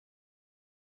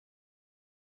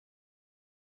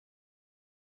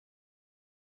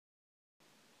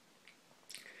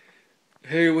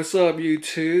Hey, what's up,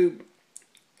 YouTube?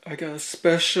 I got a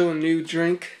special new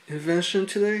drink invention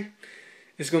today.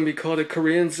 It's gonna be called a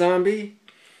Korean Zombie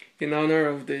in honor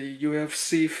of the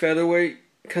UFC featherweight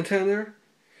contender,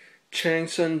 Chan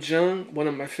Sung Jung, one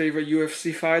of my favorite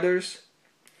UFC fighters.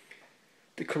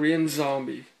 The Korean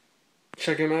Zombie.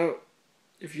 Check him out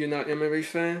if you're not an MMA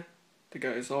fan. The guy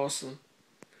is awesome.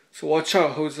 So watch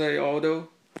out, Jose Aldo.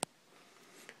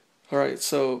 Alright,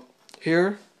 so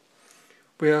here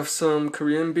we have some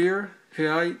Korean beer,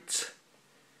 Height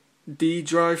D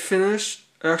Dry Finish.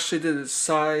 Actually, this is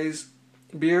size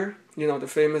beer, you know, the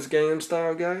famous Gangnam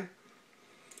Style guy.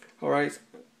 Alright,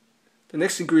 the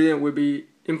next ingredient would be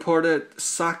imported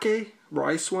sake,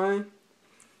 rice wine,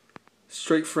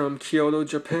 straight from Kyoto,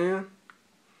 Japan.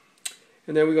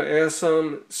 And then we're going to add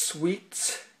some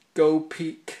sweet Go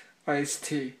Peak iced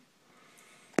tea.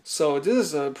 So this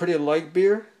is a pretty light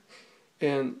beer,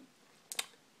 and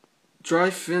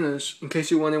dry finish, in case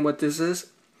you're wondering what this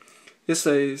is, it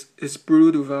says it's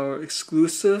brewed with our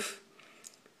exclusive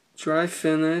dry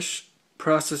finish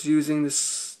process using the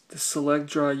select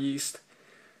dry yeast.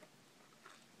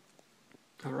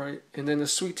 Alright, and then the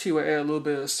sweet tea will add a little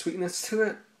bit of sweetness to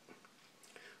it.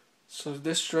 So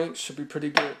this drink should be pretty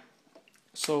good.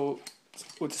 So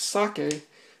with the sake,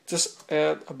 just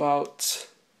add about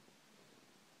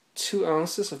 2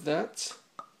 ounces of that.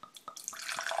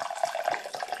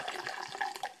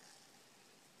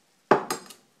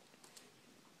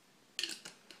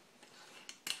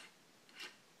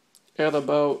 Add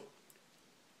about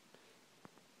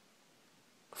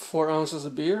 4 ounces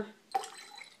of beer.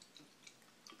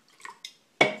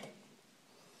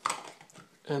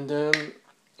 And then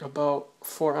about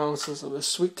 4 ounces of the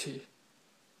sweet tea.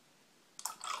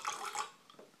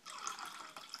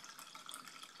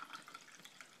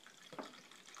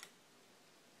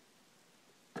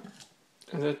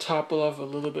 And then top it off with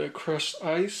a little bit of crushed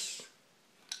ice.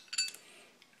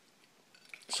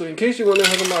 So in case you wonder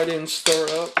how come I didn't stir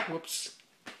up, whoops.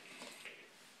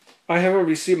 I haven't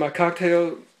received my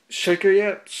cocktail shaker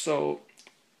yet, so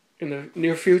in the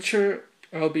near future,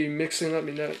 I'll be mixing up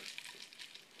in that.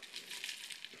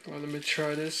 Well, let me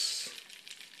try this.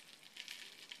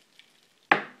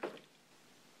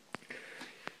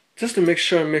 Just to make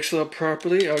sure I mix it up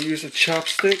properly, I'll use a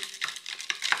chopstick.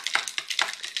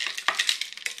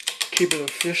 Keep it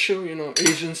official, you know,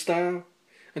 Asian style,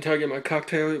 until I get my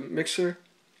cocktail mixer.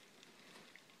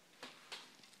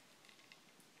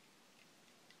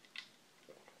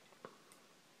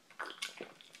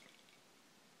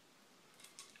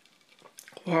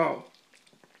 Wow,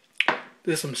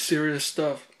 this is some serious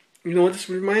stuff. You know what this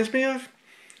reminds me of?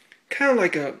 Kind of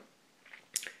like a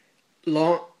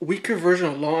weaker version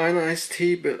of Long Island iced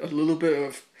tea, but a little bit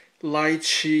of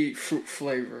lychee fruit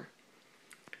flavor.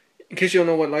 In case you don't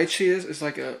know what lychee is, it's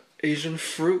like a Asian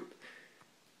fruit.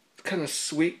 It's kind of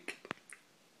sweet.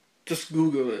 Just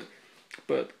Google it.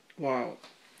 But wow,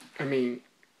 I mean,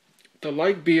 the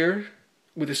light beer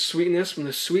with the sweetness from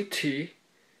the sweet tea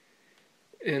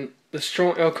and the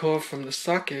strong alcohol from the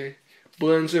sake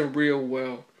blends in real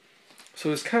well.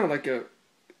 So it's kind of like a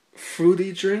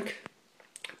fruity drink,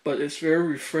 but it's very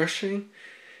refreshing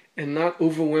and not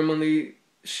overwhelmingly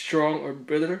strong or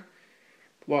bitter.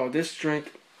 Wow, this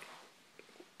drink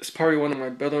is probably one of my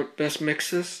best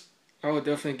mixes. I would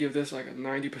definitely give this like a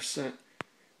 90%.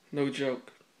 No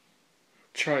joke.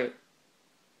 Try it.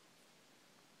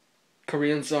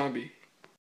 Korean Zombie.